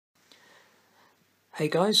Hey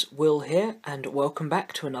guys, Will here, and welcome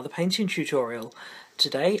back to another painting tutorial.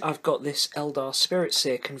 Today I've got this Eldar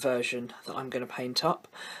Spiritseer conversion that I'm going to paint up,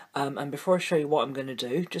 and before I show you what I'm going to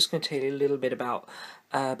do, just going to tell you a little bit about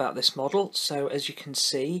this model. So as you can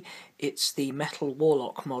see, it's the Metal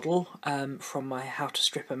Warlock model from my How to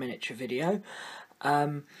Strip a Miniature video.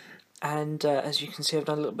 As you can see, I've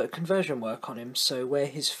done a little bit of conversion work on him, so where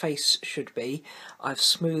his face should be, I've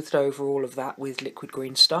smoothed over all of that with liquid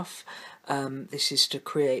green stuff. This is to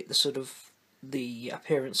create the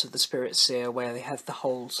appearance of the Spiritseer, where they have the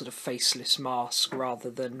whole sort of faceless mask rather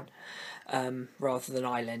than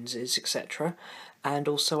eye lenses, etc. And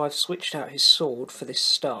also I've switched out his sword for this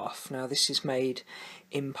staff. Now this is made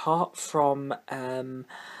in part from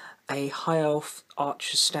a High Elf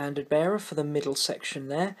Archer Standard Bearer for the middle section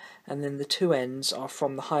there, and then the two ends are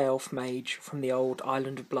from the High Elf Mage from the old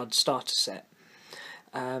Island of Blood starter set.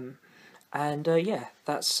 Yeah,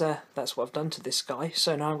 that's what I've done to this guy.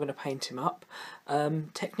 So now I'm going to paint him up.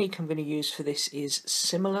 Technique I'm going to use for this is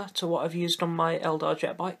similar to what I've used on my Eldar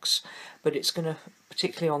jet bikes, but it's going to,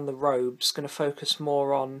 particularly on the robes, going to focus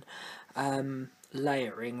more on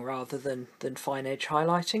layering rather than fine edge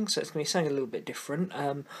highlighting, so it's going to be something a little bit different,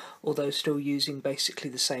 although still using basically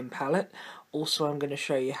the same palette. Also I'm going to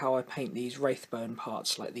show you how I paint these wraithbone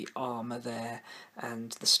parts like the armour there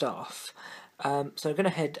and the staff. So I'm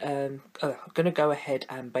going to go ahead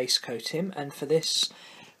and base coat him, and for this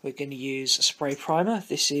we're going to use a spray primer.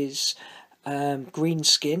 This is Green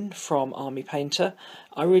Skin from Army Painter.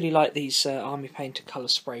 I really like these Army Painter colour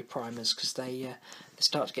spray primers because they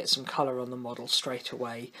start to get some colour on the model straight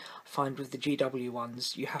away. I find with the GW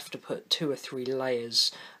ones you have to put 2 or 3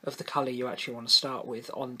 layers of the colour you actually want to start with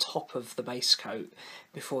on top of the base coat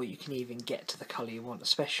before you can even get to the colour you want,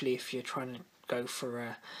 especially if you're trying to go for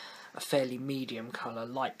a fairly medium colour.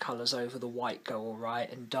 Light colours over the white go alright,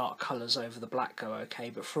 and dark colours over the black go okay,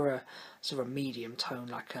 but for a sort of a medium tone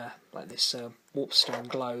like this Warpstone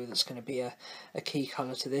Glow that's going to be a key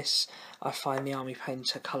colour to this, I find the Army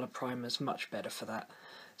Painter colour primers much better for that.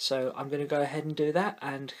 So I'm going to go ahead and do that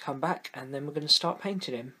and come back, and then we're going to start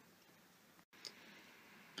painting him.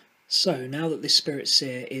 So now that this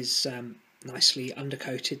Spiritseer is nicely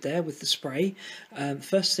undercoated there with the spray,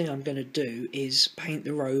 first thing I'm going to do is paint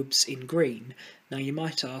the robes in green. Now you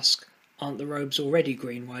might ask, aren't the robes already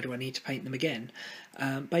green, why do I need to paint them again?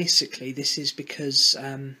 Basically this is because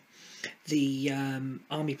the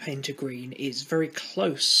Army Painter green is very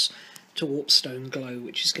close to Warpstone Glow,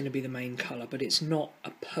 which is going to be the main colour, but it's not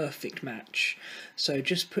a perfect match. So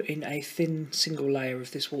just putting a thin single layer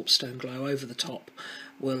of this Warpstone Glow over the top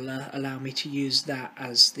will allow me to use that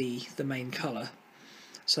as the main colour.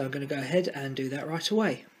 So I'm going to go ahead and do that right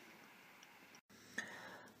away.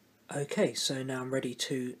 Okay, so now I'm ready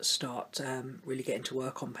to start really getting to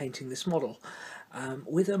work on painting this model.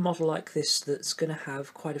 With a model like this that's going to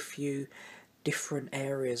have quite a few different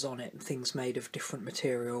areas on it, things made of different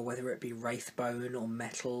material, whether it be wraithbone or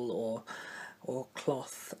metal or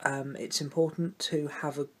cloth, it's important to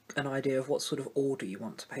have an idea of what sort of order you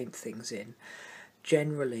want to paint things in.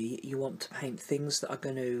 Generally you want to paint things that are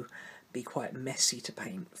going to be quite messy to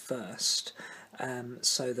paint first,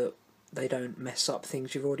 so that they don't mess up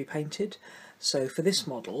things you've already painted. So for this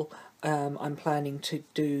model I'm planning to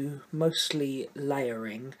do mostly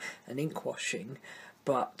layering and ink washing,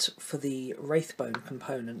 but for the wraithbone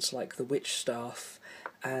components like the witch staff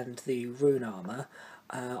and the rune armour,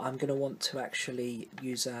 I'm going to want to actually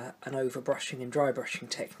use an overbrushing and dry brushing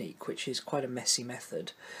technique, which is quite a messy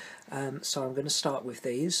method. So I'm going to start with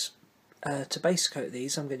these. To base coat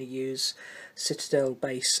these I'm going to use Citadel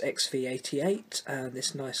Base XV88,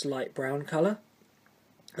 this nice light brown colour,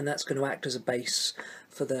 and that's going to act as a base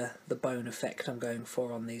for the bone effect I'm going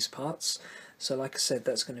for on these parts. So like I said,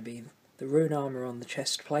 that's going to be the rune armour on the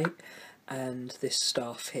chest plate and this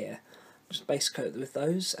staff here. Just base coat with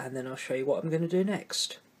those, and then I'll show you what I'm going to do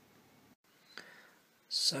next.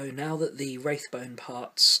 So now that the wraithbone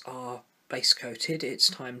parts are base coated, it's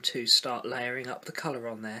time to start layering up the colour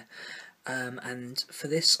on there. And for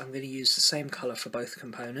this I'm going to use the same colour for both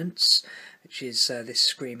components, which is this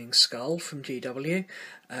Screaming Skull from GW.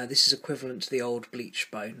 This is equivalent to the old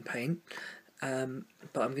bleach bone paint, but I'm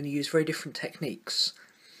going to use very different techniques.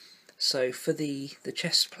 So for the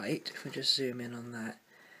chest plate, if we just zoom in on that,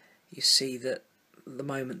 you see that at the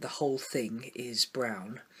moment the whole thing is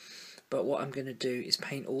brown, but what I'm going to do is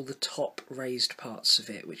paint all the top raised parts of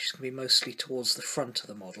it, which is going to be mostly towards the front of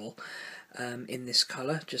the model, in this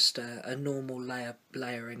colour, just a normal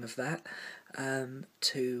layering of that,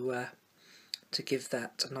 to give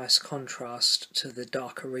that a nice contrast to the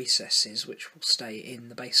darker recesses which will stay in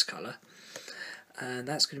the base colour. and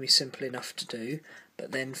that's going to be simple enough to do.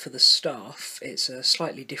 But then for the staff, it's a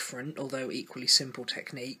slightly different, although equally simple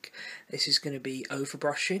technique. This is going to be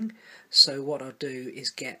overbrushing. So what I'll do is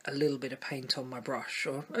get a little bit of paint on my brush,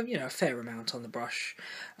 or a fair amount on the brush,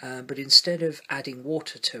 but instead of adding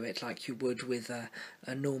water to it like you would with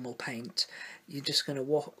a normal paint, you're just going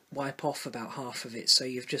to wipe off about half of it, so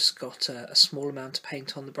you've just got a small amount of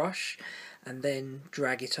paint on the brush, and then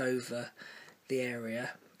drag it over the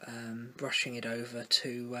area, brushing it over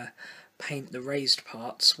to paint the raised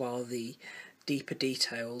parts while the deeper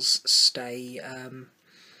details stay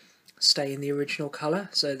in the original colour.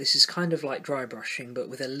 So this is kind of like dry brushing, but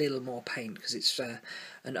with a little more paint, because it's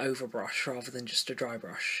an overbrush rather than just a dry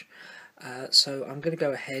brush. So I'm going to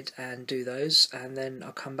go ahead and do those, and then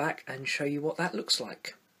I'll come back and show you what that looks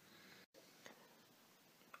like.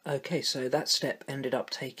 Okay, so that step ended up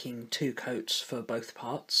taking 2 coats for both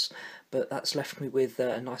parts, but that's left me with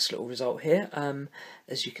a nice little result here.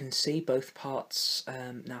 As you can see, both parts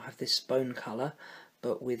now have this bone colour,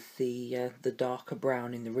 but with the darker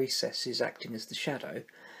brown in the recesses acting as the shadow.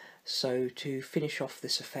 So to finish off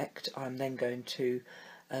this effect, I'm then going to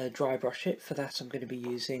dry brush it. For that I'm going to be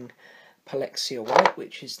using Palexia White,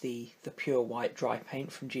 which is the pure white dry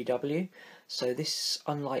paint from GW. So this,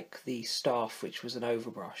 unlike the staff, which was an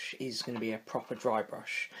overbrush, is going to be a proper dry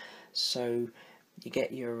brush. So you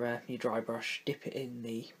get your dry brush, dip it in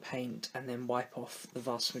the paint, and then wipe off the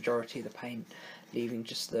vast majority of the paint, leaving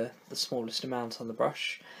just the smallest amount on the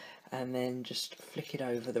brush, and then just flick it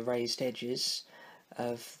over the raised edges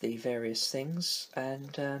of the various things,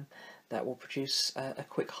 and that will produce a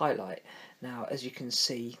quick highlight. Now, as you can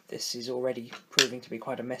see, this is already proving to be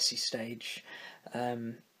quite a messy stage.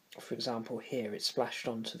 For example, here it's splashed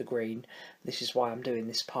onto the green. This is why I'm doing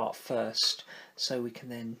this part first, so we can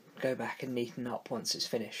then go back and neaten up once it's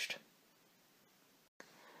finished.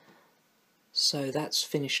 So that's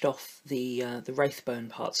finished off the wraithbone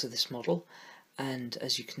parts of this model, and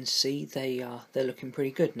as you can see, they're looking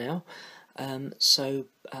pretty good now.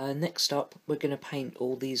 Next up, we're going to paint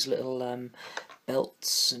all these little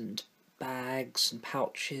belts and bags and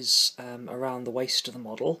pouches around the waist of the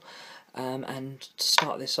model. And to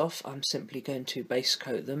start this off, I'm simply going to base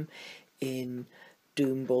coat them in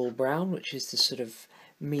Doomball Brown, which is the sort of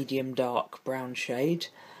medium dark brown shade.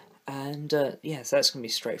 And yeah, so that's going to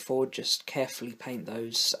be straightforward. Just carefully paint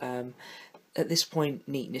those. At this point,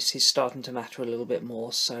 neatness is starting to matter a little bit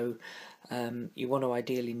more, so you want to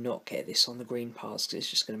ideally not get this on the green parts, because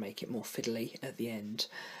it's just going to make it more fiddly at the end.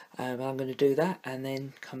 I'm going to do that and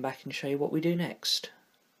then come back and show you what we do next.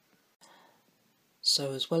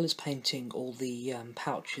 So as well as painting all the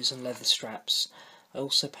pouches and leather straps, I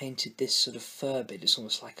also painted this sort of fur bit. It's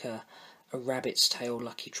almost like a rabbit's tail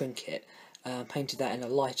lucky trinket. Painted that in a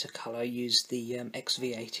lighter colour, used the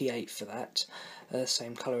XV88 for that,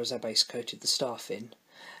 same colour as I base coated the staff in.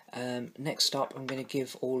 Next up, I'm going to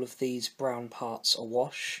give all of these brown parts a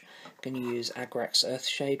wash. I'm going to use Agrax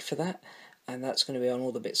Earthshade for that, and that's going to be on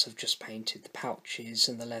all the bits I've just painted, the pouches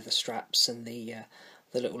and the leather straps and the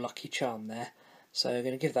little lucky charm there. So I'm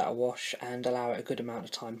going to give that a wash and allow it a good amount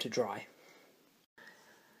of time to dry.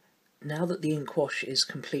 Now that the ink wash is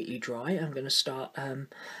completely dry, I'm going to start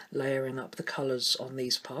layering up the colours on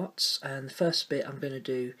these parts, and the first bit I'm going to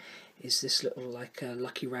do is this little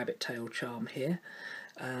lucky rabbit tail charm here,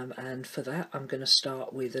 and for that I'm going to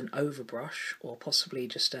start with an overbrush, or possibly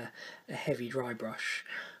just a heavy dry brush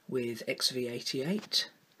with XV88,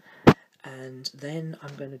 and then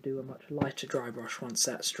I'm going to do a much lighter dry brush once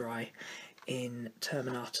that's dry in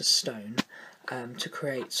Terminatus Stone to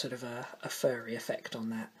create sort of a furry effect on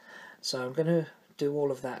that. So I'm going to do all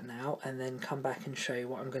of that now, and then come back and show you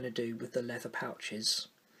what I'm going to do with the leather pouches.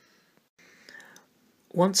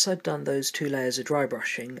 Once I'd done those 2 layers of dry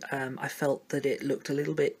brushing, I felt that it looked a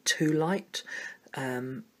little bit too light.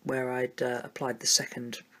 Where I'd applied the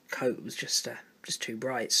second coat was just too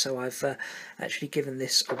bright, so I've actually given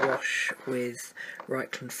this a wash with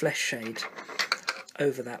Reichland Flesh Shade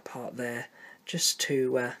over that part there, just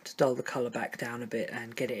to dull the colour back down a bit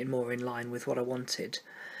and get it more in line with what I wanted.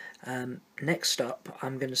 Next up,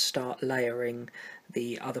 I'm going to start layering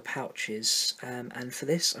the other pouches, and for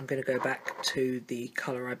this I'm going to go back to the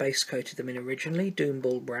colour I base coated them in originally,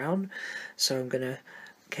 Doomball Brown. So I'm going to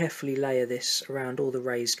carefully layer this around all the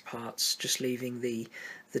raised parts, just leaving the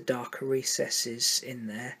darker recesses in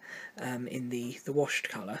there, in the washed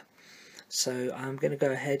colour. So I'm going to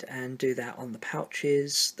go ahead and do that on the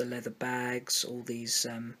pouches, the leather bags, all these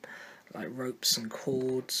like ropes and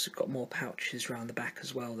cords. We've got more pouches around the back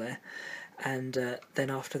as well there, and then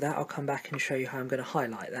after that I'll come back and show you how I'm going to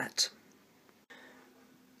highlight that.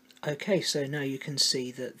 Okay, so now you can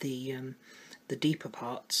see that the the deeper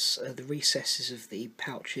parts, the recesses of the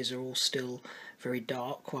pouches are all still very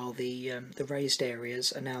dark, while the raised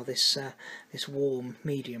areas are now this this warm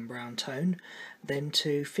medium brown tone. Then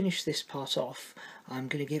to finish this part off, I'm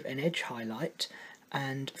going to give an edge highlight,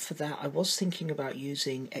 and for that I was thinking about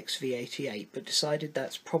using XV88 but decided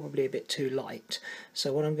that's probably a bit too light,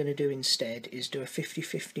 so what I'm going to do instead is do a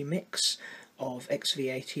 50-50 mix of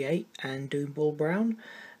XV88 and Doombull Brown.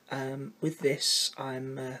 With this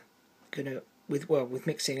I'm going to, with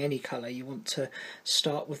mixing any colour, you want to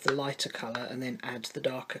start with the lighter colour and then add the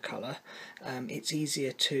darker colour. It's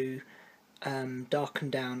easier to darken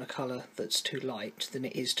down a colour that's too light than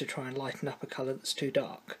it is to try and lighten up a colour that's too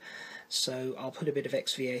dark. So I'll put a bit of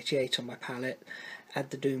XV88 on my palette, add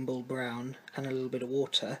the Doombull Brown and a little bit of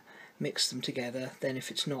water, mix them together. Then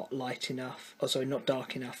if it's not light enough, or sorry, not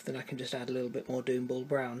dark enough, then I can just add a little bit more Doombull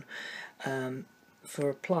Brown.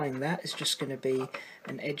 For applying that, it's just going to be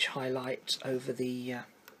an edge highlight over the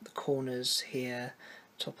corners here,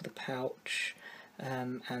 top of the pouch,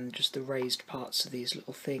 and just the raised parts of these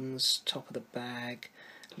little things, top of the bag,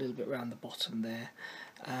 a little bit around the bottom there,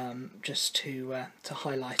 just to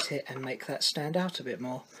highlight it and make that stand out a bit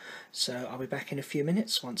more. So I'll be back in a few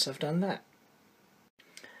minutes once I've done that.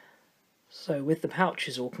 So with the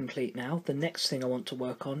pouches all complete now, the next thing I want to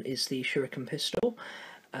work on is the shuriken pistol.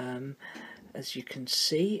 As you can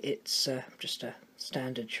see, it's just a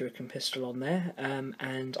standard shuriken pistol on there, and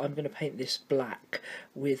I'm going to paint this black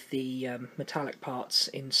with the metallic parts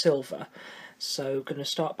in silver. So I'm going to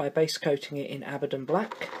start by base coating it in Abaddon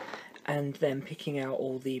black, and then picking out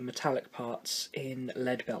all the metallic parts in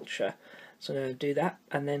lead belcher. So I'm going to do that,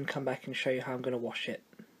 and then come back and show you how I'm going to wash it.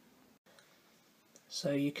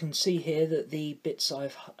 So you can see here that the bits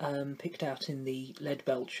I've picked out in the lead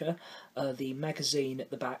belcher are the magazine at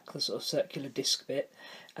the back, the sort of circular disc bit,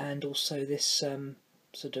 and also this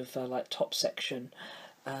sort of like top section.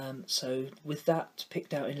 So with that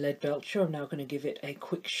picked out in lead belcher, I'm now going to give it a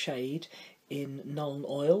quick shade in Nuln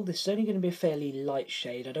Oil. This is only going to be a fairly light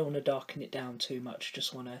shade. I don't want to darken it down too much,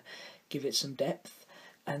 just want to give it some depth.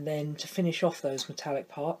 And then to finish off those metallic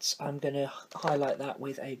parts, I'm going to highlight that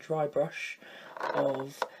with a dry brush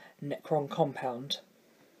of Necron Compound.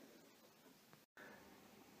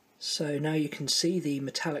 So now you can see the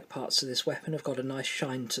metallic parts of this weapon have got a nice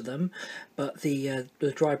shine to them, but the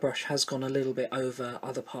dry brush has gone a little bit over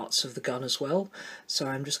other parts of the gun as well. So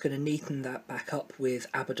I'm just going to neaten that back up with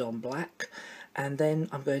Abaddon Black, and then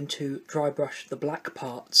I'm going to dry brush the black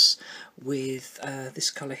parts with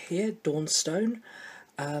this colour here, Dawnstone.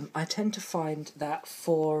 I tend to find that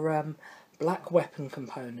for black weapon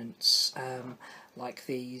components like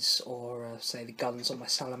these, or say the guns on my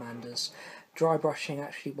salamanders, dry brushing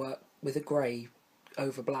actually with a grey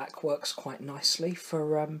over black works quite nicely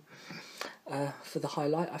for the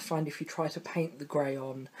highlight. I find if you try to paint the grey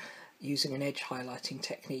on using an edge highlighting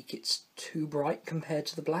technique, it's too bright compared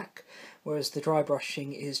to the black, whereas the dry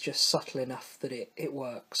brushing is just subtle enough that it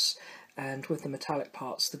works. And with the metallic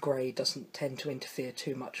parts, the grey doesn't tend to interfere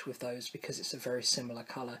too much with those because it's a very similar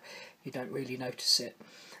colour. You don't really notice it.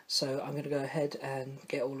 So I'm going to go ahead and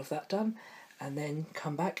get all of that done, and then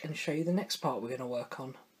come back and show you the next part we're going to work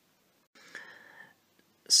on.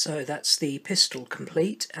 So that's the pistol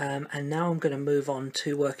complete, and now I'm going to move on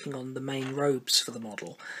to working on the main robes for the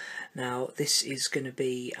model. Now this is going to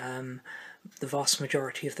be the vast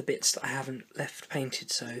majority of the bits that I haven't left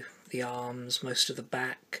painted, so the arms, most of the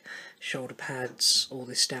back, shoulder pads, all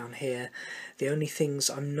this down here. The only things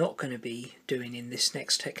I'm not going to be doing in this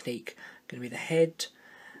next technique are going to be the head,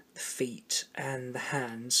 the feet and the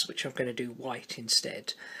hands, which I'm going to do white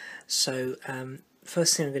instead. So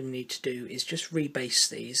first thing I'm going to need to do is just rebase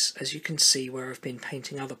these. As you can see where I've been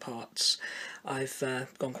painting other parts, I've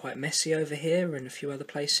gone quite messy over here and a few other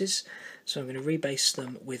places, so I'm going to rebase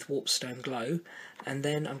them with Warpstone Glow, and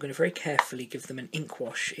then I'm going to very carefully give them an ink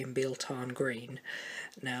wash in Biel Tan Green.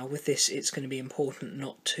 Now with this it's going to be important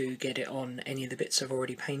not to get it on any of the bits I've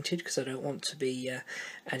already painted, because I don't want to be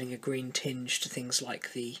adding a green tinge to things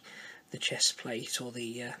like the chest plate or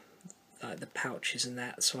the pouches and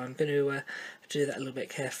that, so I'm going to do that a little bit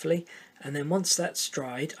carefully, and then once that's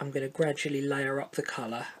dried I'm going to gradually layer up the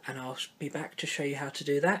colour, and I'll be back to show you how to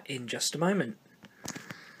do that in just a moment.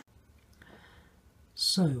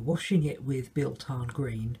 So washing it with Biel Tan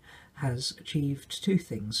Green has achieved two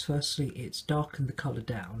things. Firstly, it's darkened the colour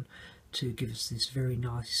down to give us this very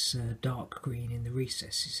nice dark green in the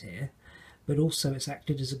recesses here, but also it's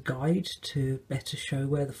acted as a guide to better show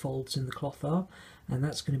where the folds in the cloth are, and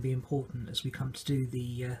that's going to be important as we come to do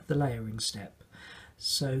the layering step.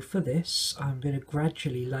 So for this I'm going to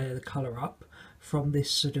gradually layer the colour up from this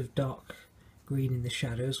sort of dark green in the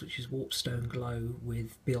shadows, which is Warpstone Glow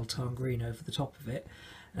with Biel Tan green over the top of it,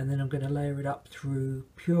 and then I'm going to layer it up through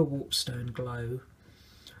pure Warpstone Glow,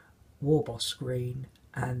 Warboss green,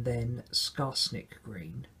 and then Skarsnik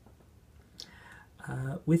green.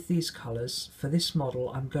 With these colours, for this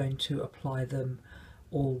model I'm going to apply them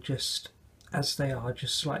all just as they are,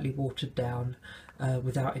 just slightly watered down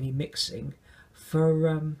without any mixing. For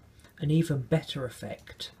an even better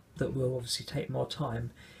effect that will obviously take more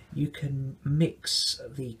time, you can mix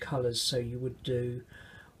the colours, so you would do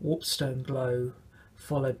Warpstone Glow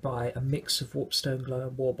followed by a mix of Warpstone Glow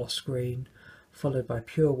and Warboss green, followed by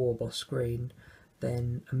pure Warboss green,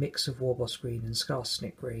 then a mix of Warboss green and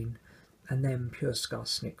Skarsnik green, and then pure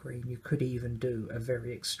Skarsnik green. You could even do a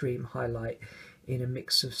very extreme highlight in a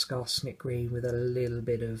mix of Skarsnik green with a little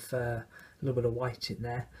bit of white in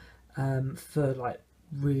there. For like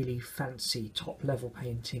really fancy top level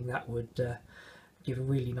painting, that would give a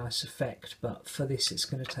really nice effect, but for this it's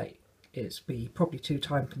going to be probably too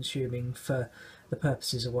time consuming for the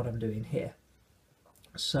purposes of what I'm doing here.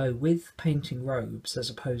 So with painting robes, as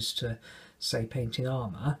opposed to say painting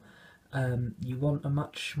armour, you want a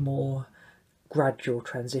much more gradual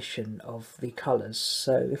transition of the colours.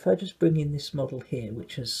 So if I just bring in this model here,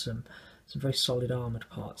 which has some very solid armoured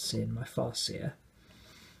parts in, my Farseer,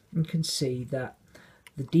 you can see that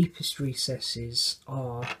the deepest recesses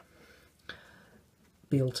are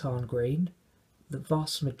Biel Tan green. The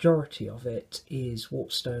vast majority of it is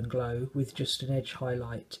Warpstone Glow with just an edge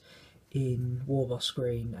highlight in Warboss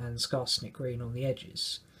green and Skarsnik green on the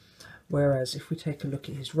edges. Whereas if we take a look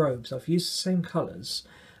at his robes, I've used the same colours,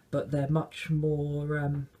 but they're much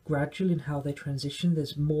more gradual in how they transition.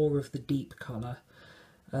 There's more of the deep colour,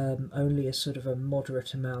 only a sort of a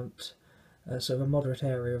moderate amount, so a moderate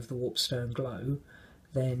area of the Warpstone Glow,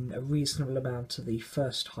 then a reasonable amount of the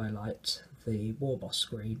first highlight, the Warboss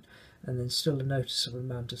green, and then still a noticeable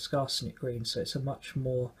amount of Skarsnik green, so it's a much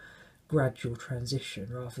more gradual transition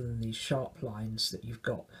rather than these sharp lines that you've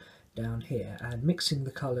got down here. And mixing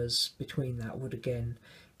the colours between that would again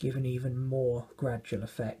give an even more gradual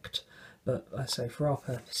effect, but I say for our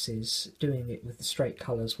purposes doing it with the straight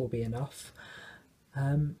colours will be enough.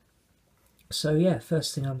 So yeah,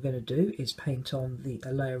 first thing I'm going to do is paint on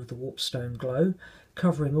a layer of the Warpstone Glow,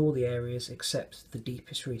 covering all the areas except the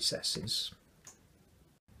deepest recesses.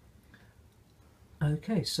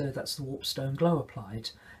 Okay, so that's the Warpstone Glow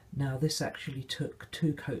applied. Now this actually took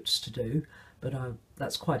 2 coats to do, but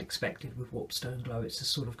that's quite expected with Warpstone Glow. It's the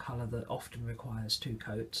sort of colour that often requires 2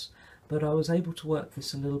 coats. But I was able to work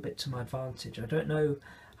this a little bit to my advantage. I don't know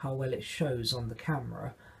how well it shows on the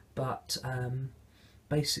camera, but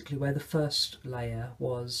basically where the first layer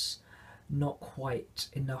was not quite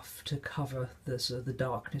enough to cover the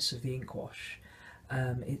darkness of the ink wash,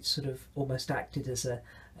 it sort of almost acted as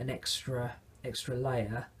an extra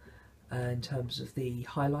layer in terms of the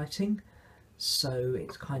highlighting, so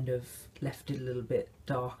it kind of left it a little bit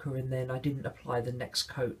darker, and then I didn't apply the next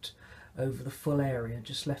coat over the full area,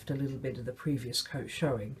 just left a little bit of the previous coat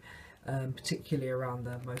showing, particularly around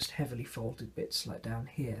the most heavily folded bits like down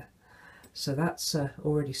here. So that's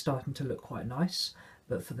already starting to look quite nice,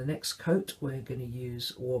 but for the next coat we're going to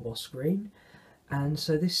use Warboss green, and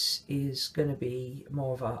so this is going to be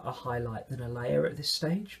more of a highlight than a layer at this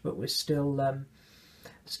stage, but we're still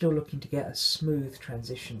looking to get a smooth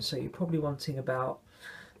transition, so you're probably wanting about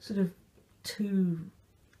sort of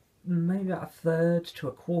maybe about 1/3 to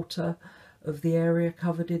 1/4 of the area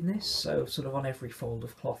covered in this, so sort of on every fold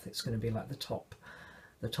of cloth it's going to be like the top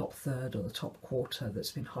 1/3 or the top 1/4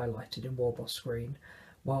 that's been highlighted in Warboss green,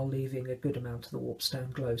 while leaving a good amount of the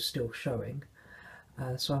Warpstone Glow still showing.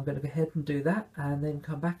 So I'm going to go ahead and do that and then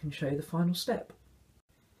come back and show you the final step.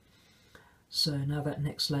 So now that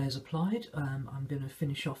next layer is applied, I'm going to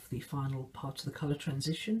finish off the final part of the colour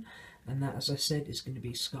transition, and that, as I said, is going to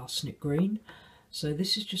be Skarsnik green. So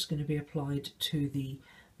this is just going to be applied to the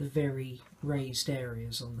very raised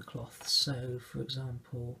areas on the cloth. So for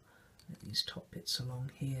example, these top bits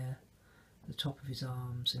along here, the top of his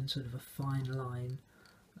arms, in sort of a fine line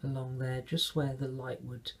along there, just where the light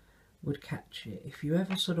would catch it. If you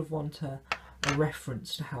ever sort of want a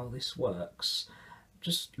reference to how this works,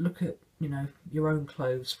 just look at, you know, your own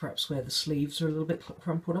clothes, perhaps where the sleeves are a little bit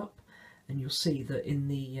crumpled up, and you'll see that in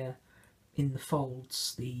the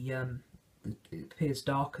folds it appears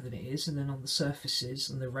darker than it is, and then on the surfaces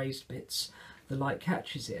and the raised bits the light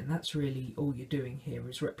catches it, and that's really all you're doing here,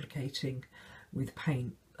 is replicating with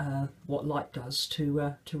paint what light does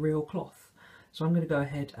to real cloth. So I'm going to go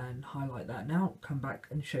ahead and highlight that now, come back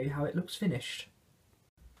and show you how it looks finished.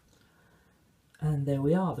 And there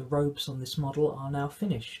we are, the robes on this model are now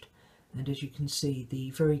finished. and as you can see,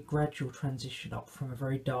 the very gradual transition up from a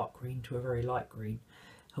very dark green to a very light green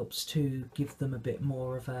helps to give them a bit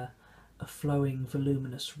more of a flowing,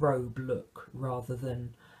 voluminous robe look, rather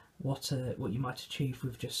than what you might achieve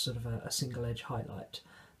with just sort of a single edge highlight.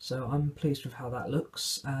 So I'm pleased with how that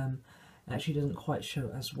looks. It actually doesn't quite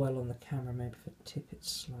show as well on the camera. Maybe if I tip it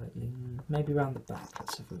slightly, maybe around the back.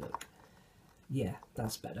 Let's have a look. Yeah,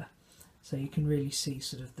 that's better. So you can really see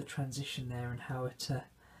sort of the transition there and how it,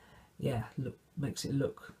 yeah, makes it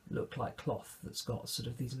look like cloth that's got sort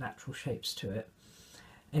of these natural shapes to it.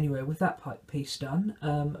 Anyway, with that piece done,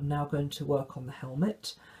 I'm now going to work on the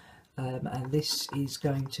helmet, and this is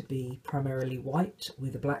going to be primarily white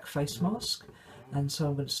with a black face mask, and so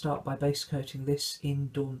I'm going to start by base coating this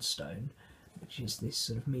in Dawnstone, which is this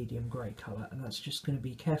sort of medium grey colour, and that's just going to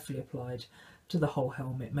be carefully applied to the whole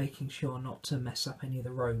helmet, making sure not to mess up any of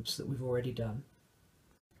the robes that we've already done.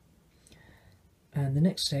 And the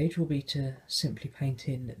next stage will be to simply paint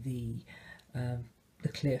in the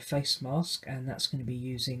clear face mask, and that's going to be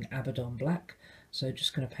using Abaddon Black. So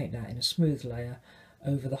just going to paint that in a smooth layer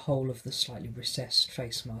over the whole of the slightly recessed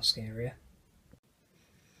face mask area.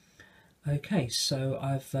 Okay, so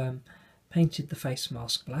I've painted the face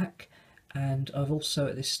mask black, and I've also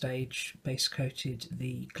at this stage base coated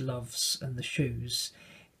the gloves and the shoes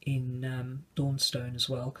in Dawnstone as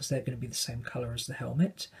well, because they're going to be the same colour as the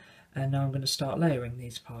helmet. And now I'm going to start layering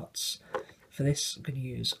these parts. For this I'm going to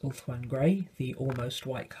use Ulthuan Grey, the almost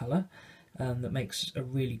white colour, that makes a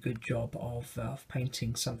really good job of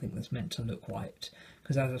painting something that's meant to look white,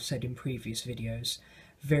 because as I've said in previous videos,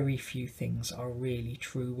 very few things are really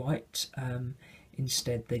true white.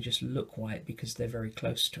 Instead they just look white because they're very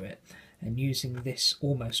close to it, and using this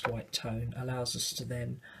almost white tone allows us to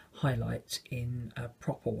then highlight in a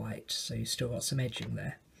proper white, so you've still got some edging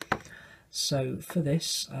there. So for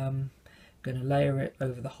this I'm going to layer it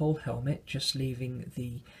over the whole helmet, just leaving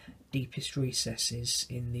the deepest recesses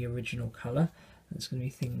in the original colour. There's going to be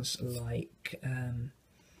things like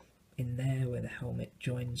in there where the helmet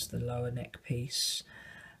joins the lower neck piece,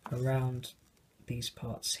 around these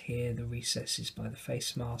parts here, the recesses by the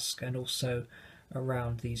face mask, and also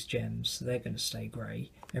around these gems. So they're going to stay grey.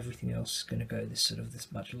 Everything else is going to go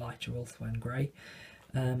this much lighter Ulthuan Grey.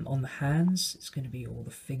 On the hands it's going to be all the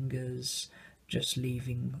fingers, just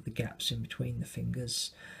leaving the gaps in between the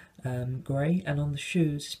fingers grey, and on the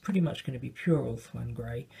shoes it's pretty much going to be pure Ulthuan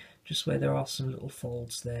Grey, just where there are some little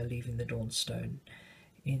folds there, leaving the Dawnstone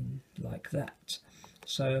in like that.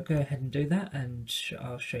 So I'll go ahead and do that, and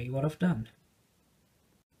I'll show you what I've done.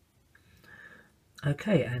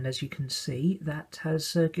 Okay, and as you can see, that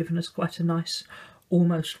has given us quite a nice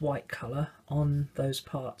almost white colour on those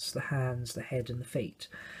parts, the hands, the head and the feet.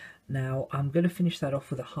 Now I'm going to finish that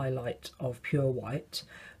off with a highlight of pure white,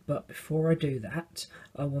 but before I do that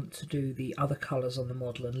I want to do the other colours on the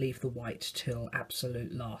model and leave the white till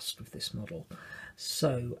absolute last with this model.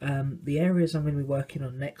 So the areas I'm going to be working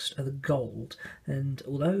on next are the gold, and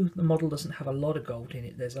although the model doesn't have a lot of gold in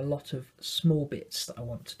it, there's a lot of small bits that I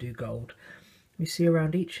want to do gold. You see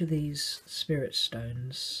around each of these spirit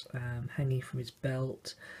stones, hanging from his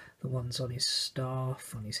belt, the ones on his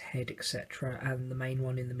staff, on his head, etc., and the main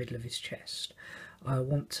one in the middle of his chest. I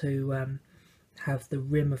want to have the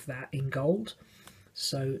rim of that in gold.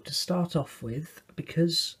 So to start off with,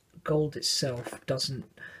 because gold itself doesn't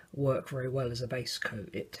work very well as a base coat,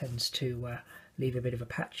 it tends to leave a bit of a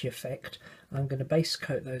patchy effect. I'm going to base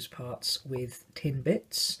coat those parts with tin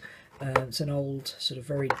bits. It's an old sort of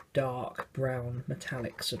very dark brown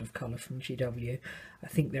metallic sort of colour from GW. I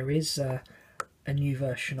think there is a new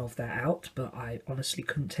version of that out, but I honestly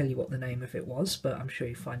couldn't tell you what the name of it was, but I'm sure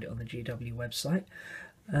you find it on the GW website.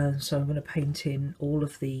 So I'm going to paint in all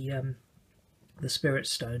of the spirit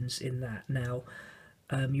stones in that. Now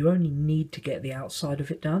you only need to get the outside of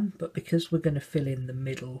it done, but because we're going to fill in the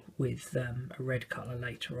middle with a red colour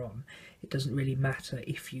later on, it doesn't really matter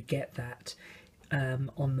if you get that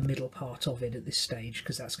on the middle part of it at this stage,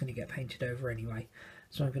 because that's going to get painted over anyway.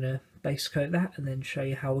 So I'm going to base coat that and then show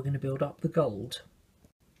you how we're going to build up the gold.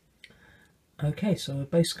 Okay, so I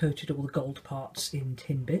base coated all the gold parts in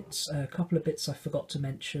tin bits. A couple of bits I forgot to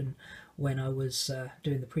mention when I was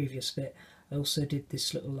doing the previous bit. I also did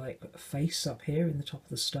this little like face up here in the top of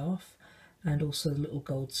the staff, and also the little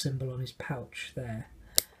gold symbol on his pouch there.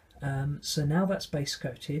 So now that's base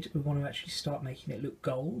coated, we want to actually start making it look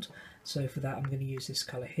gold. So for that I'm going to use this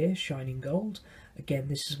colour here, Shining Gold. Again,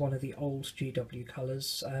 this is one of the old GW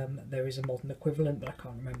colours. There is a modern equivalent, but I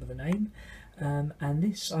can't remember the name. And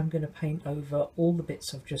this I'm going to paint over all the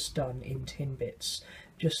bits I've just done in tin bits,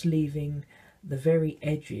 just leaving the very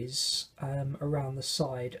edges around the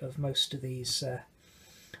side of most of these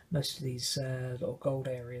most of these little gold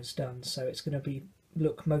areas done, so it's going to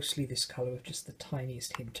look mostly this colour with just the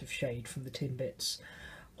tiniest hint of shade from the tin bits.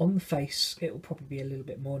 On the face it will probably be a little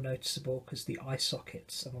bit more noticeable because the eye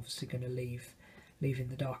sockets I'm obviously going to leave in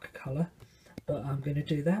the darker colour, but I'm going to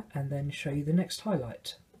do that and then show you the next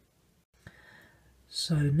highlight.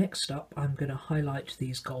 So next up I'm going to highlight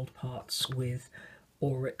these gold parts with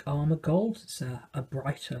Auric Armour Gold. It's a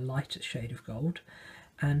brighter, lighter shade of gold,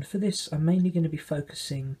 and for this I'm mainly going to be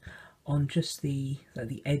focusing on just the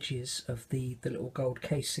edges of the little gold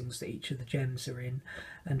casings that each of the gems are in,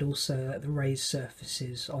 and also the raised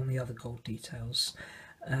surfaces on the other gold details,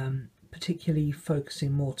 particularly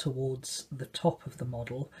focusing more towards the top of the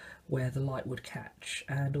model where the light would catch.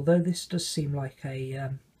 And although this does seem like a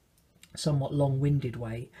somewhat long-winded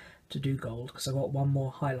way to do gold, because I've got one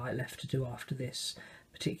more highlight left to do after this,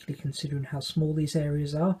 particularly considering how small these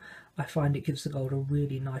areas are, I find it gives the gold a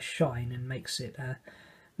really nice shine and makes it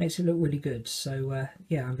look really good. So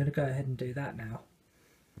yeah, I'm going to go ahead and do that now.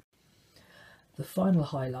 The final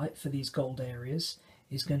highlight for these gold areas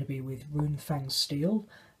is going to be with Runefang Steel.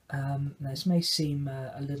 Now this may seem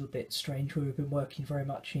a little bit strange, we've been working very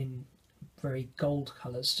much in very gold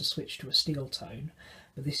colours to switch to a steel tone,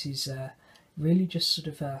 but this is really just sort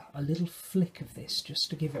of a little flick of this just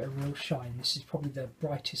to give it a real shine. This is probably the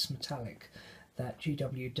brightest metallic that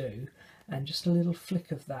GW do, and just a little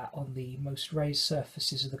flick of that on the most raised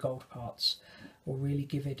surfaces of the gold parts will really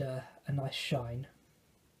give it a nice shine.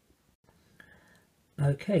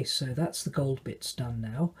 Okay, so that's the gold bits done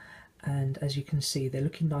now, and as you can see they're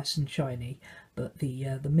looking nice and shiny, but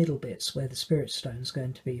the middle bits where the spirit stone's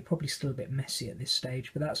going to be probably still a bit messy at this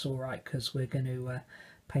stage, but that's alright because we're going to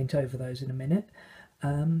paint over those in a minute.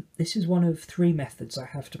 This is one of 3 methods I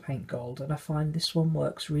have to paint gold, and I find this one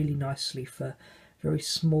works really nicely for very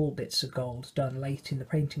small bits of gold done late in the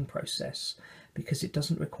painting process, because it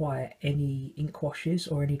doesn't require any ink washes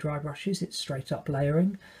or any dry brushes, it's straight up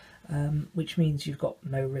layering, which means you've got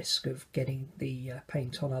no risk of getting the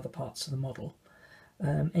paint on other parts of the model.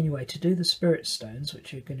 Anyway, to do the spirit stones,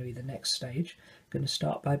 which are going to be the next stage, I'm going to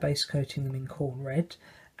start by base coating them in corn red,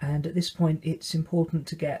 and at this point it's important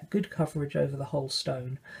to get good coverage over the whole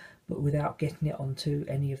stone, but without getting it onto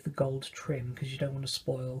any of the gold trim, because you don't want to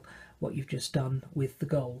spoil what you've just done with the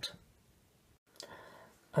gold.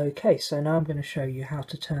 Okay, so now I'm going to show you how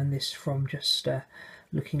to turn this from just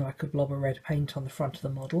looking like a blob of red paint on the front of the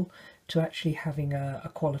model to actually having a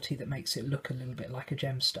quality that makes it look a little bit like a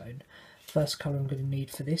gemstone. First colour I'm going to need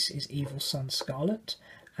for this is Evil Sun Scarlet,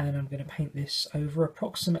 and I'm going to paint this over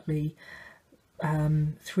approximately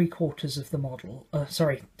 3/4 of the model,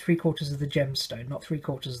 sorry, 3/4 of the gemstone, not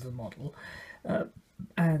 3/4 of the model,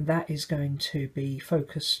 and that is going to be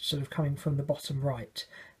focused sort of coming from the bottom right,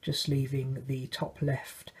 just leaving the top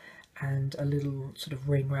left and a little sort of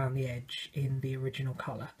ring around the edge in the original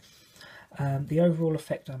colour. The overall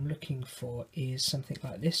effect I'm looking for is something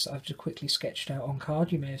like this. I've just quickly sketched out on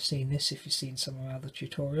card. You may have seen this if you've seen some of my other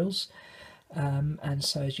tutorials, and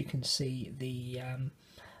so as you can see the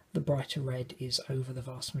brighter red is over the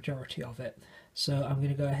vast majority of it. So I'm going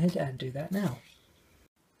to go ahead and do that now.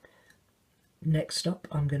 Next up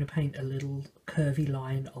I'm going to paint a little curvy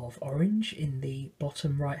line of orange in the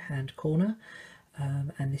bottom right hand corner,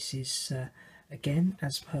 and this is again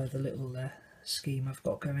as per the little scheme I've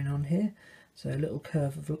got going on here. So a little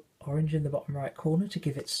curve of orange in the bottom right corner to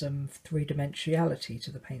give it some three-dimensionality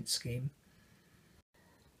to the paint scheme.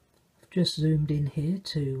 I've just zoomed in here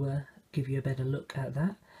to give you a better look at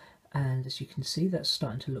that, and as you can see that's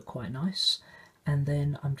starting to look quite nice. And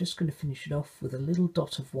then I'm just going to finish it off with a little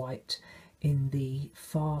dot of white in the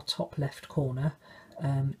far top left corner,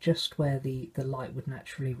 just where the light would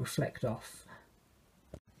naturally reflect off.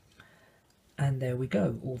 And there we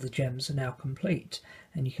go, all the gems are now complete,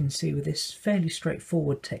 and you can see with this fairly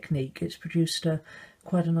straightforward technique it's produced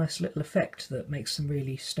quite a nice little effect that makes them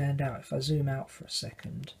really stand out. If I zoom out for a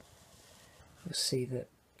second, you'll see that,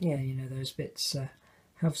 yeah, you know, those bits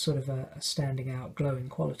have sort of a standing out glowing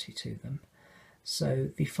quality to them. So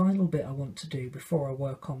the final bit I want to do before I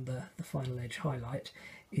work on the final edge highlight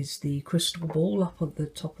is the crystal ball up at the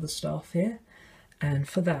top of the staff here, and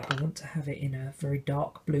for that I want to have it in a very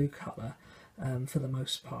dark blue colour for the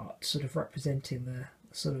most part, sort of representing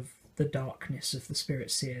the darkness of the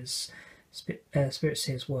Spiritseer's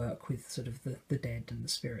work with sort of the dead and the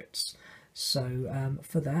spirits. So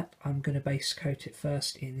for that I'm going to base coat it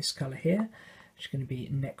first in this colour here, which is going to be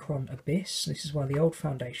Necron Abyss. This is one of the old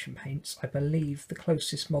foundation paints. I believe the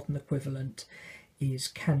closest modern equivalent is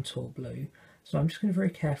Cantor Blue. So I'm just going to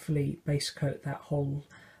very carefully base coat that whole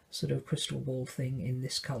sort of crystal ball thing in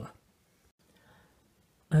this colour.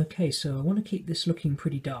 Okay, so I want to keep this looking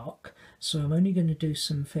pretty dark, so I'm only going to do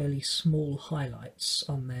some fairly small highlights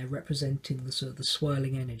on there representing the sort of the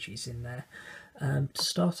swirling energies in there. To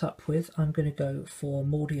start up with, I'm going to go for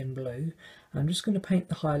Mordian Blue. I'm just going to paint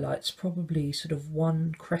the highlights, probably sort of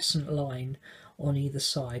one crescent line on either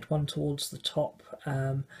side, one towards the top,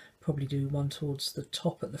 probably do one towards the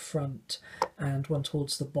top at the front and one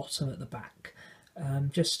towards the bottom at the back,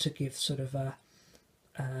 just to give sort of a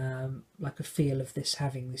like a feel of this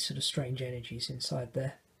having these sort of strange energies inside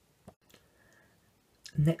there.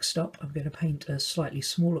 Next up, I'm going to paint a slightly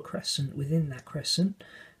smaller crescent within that crescent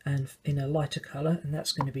and in a lighter colour, and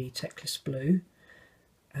that's going to be Teclis Blue.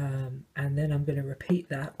 And then I'm going to repeat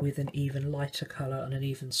that with an even lighter colour and an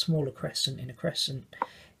even smaller crescent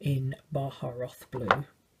in Baharoth Blue.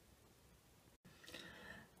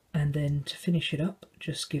 And then to finish it up,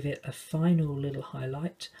 just give it a final little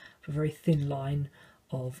highlight, a very thin line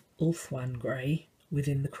of Ulthuan Grey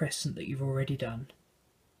within the crescent that you've already done.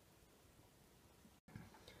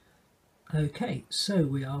 Okay, so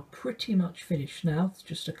we are pretty much finished now.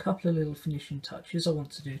 Just a couple of little finishing touches I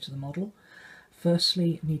want to do to the model.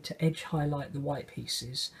 Firstly, I need to edge highlight the white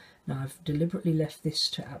pieces. Now I've deliberately left this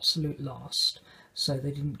to absolute last so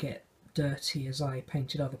they didn't get dirty as I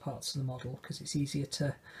painted other parts of the model, because it's easier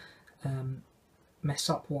to mess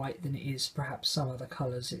up white than it is perhaps some other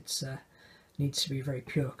colours. It needs to be a very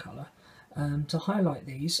pure colour. To highlight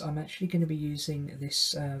these, I'm actually going to be using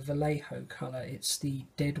this Vallejo colour. It's the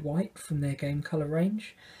Dead White from their game colour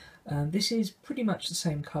range. This is pretty much the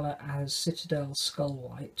same colour as Citadel Skull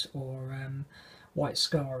White, or White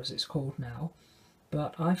Scar as it's called now,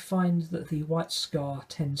 but I find that the White Scar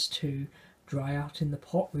tends to dry out in the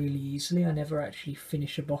pot really easily. I never actually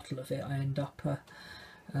finish a bottle of it. I end up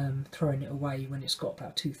throwing it away when it's got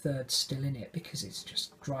about 2/3 still in it, because it's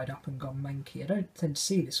just dried up and gone manky. I don't tend to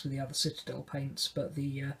see this with the other Citadel paints, but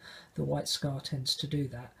the White Scar tends to do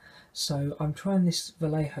that. So I'm trying this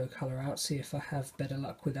Vallejo colour out, see if I have better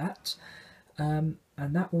luck with that, and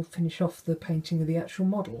that will finish off the painting of the actual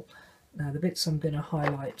model. Now the bits I'm going to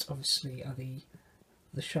highlight obviously are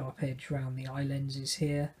the sharp edge around the eye lenses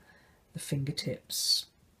here, the fingertips,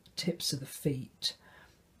 tips of the feet,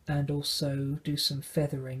 and also do some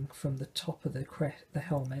feathering from the top of the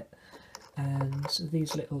helmet, and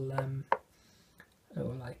these little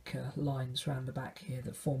lines around the back here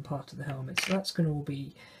that form part of the helmet. So that's going to all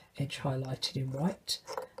be edge highlighted in white.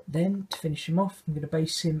 Then to finish him off, I'm going to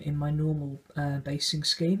base him in my normal basing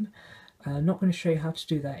scheme. I'm not going to show you how to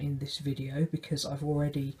do that in this video because I've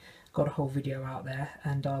already got a whole video out there,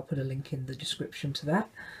 and I'll put a link in the description to that.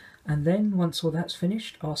 And then once all that's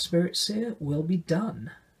finished, our Spiritseer will be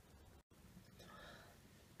done.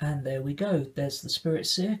 And there we go, there's the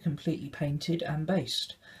Spiritseer completely painted and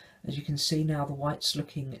based. As you can see now, the white's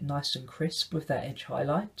looking nice and crisp with that edge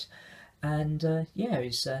highlight, and yeah,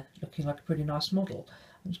 he's looking like a pretty nice model.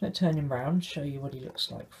 I'm just going to turn him round, show you what he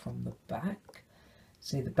looks like from the back.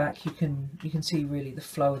 See the back, you can see really the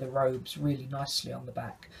flow of the robes really nicely on the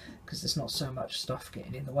back, because there's not so much stuff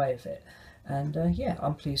getting in the way of it. And yeah,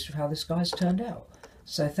 I'm pleased with how this guy's turned out.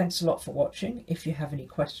 So thanks a lot for watching. If you have any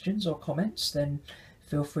questions or comments, then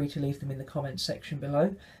feel free to leave them in the comments section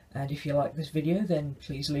below, and if you like this video then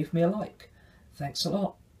please leave me a like. Thanks a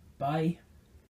lot. Bye.